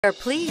We are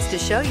pleased to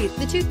show you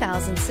the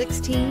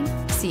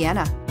 2016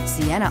 Sienna.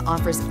 Sienna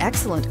offers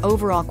excellent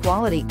overall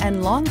quality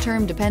and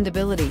long-term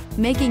dependability,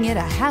 making it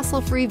a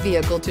hassle-free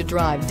vehicle to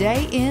drive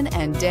day in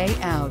and day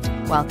out,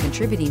 while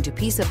contributing to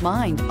peace of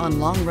mind on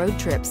long road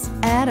trips.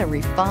 Add a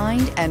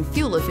refined and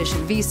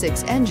fuel-efficient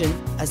V6 engine,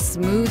 a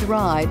smooth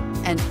ride,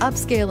 and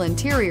upscale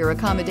interior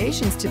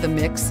accommodations to the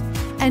mix,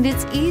 and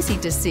it's easy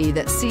to see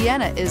that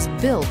Sienna is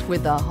built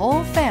with the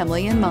whole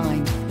family in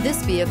mind.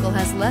 This vehicle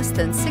has less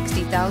than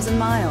 60,000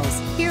 miles.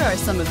 Here are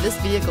some of this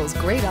vehicle's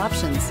great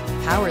options: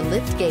 power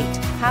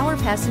liftgate, power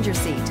passenger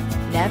seat,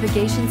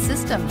 navigation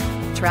system,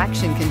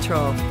 traction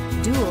control,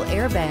 dual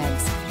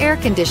airbags, air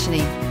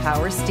conditioning,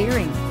 power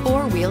steering,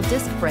 four-wheel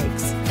disc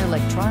brakes,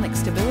 electronic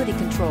stability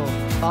control,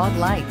 fog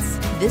lights.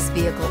 This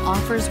vehicle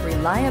offers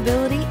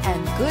reliability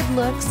and good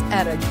looks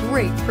at a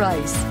great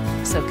price.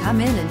 So come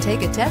in and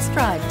take a test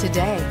drive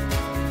today.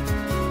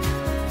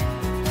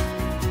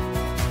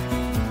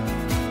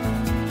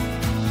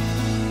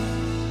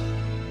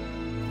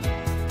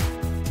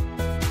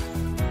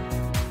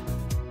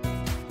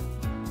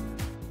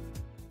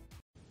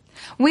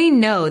 We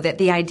know that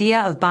the idea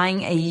of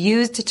buying a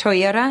used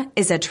Toyota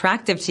is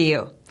attractive to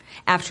you.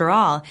 After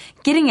all,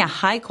 getting a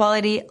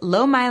high-quality,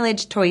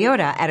 low-mileage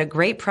Toyota at a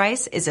great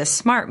price is a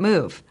smart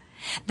move.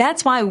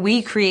 That's why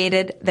we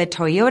created the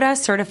Toyota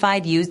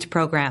Certified Used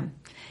Program.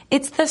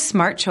 It's the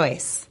smart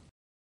choice.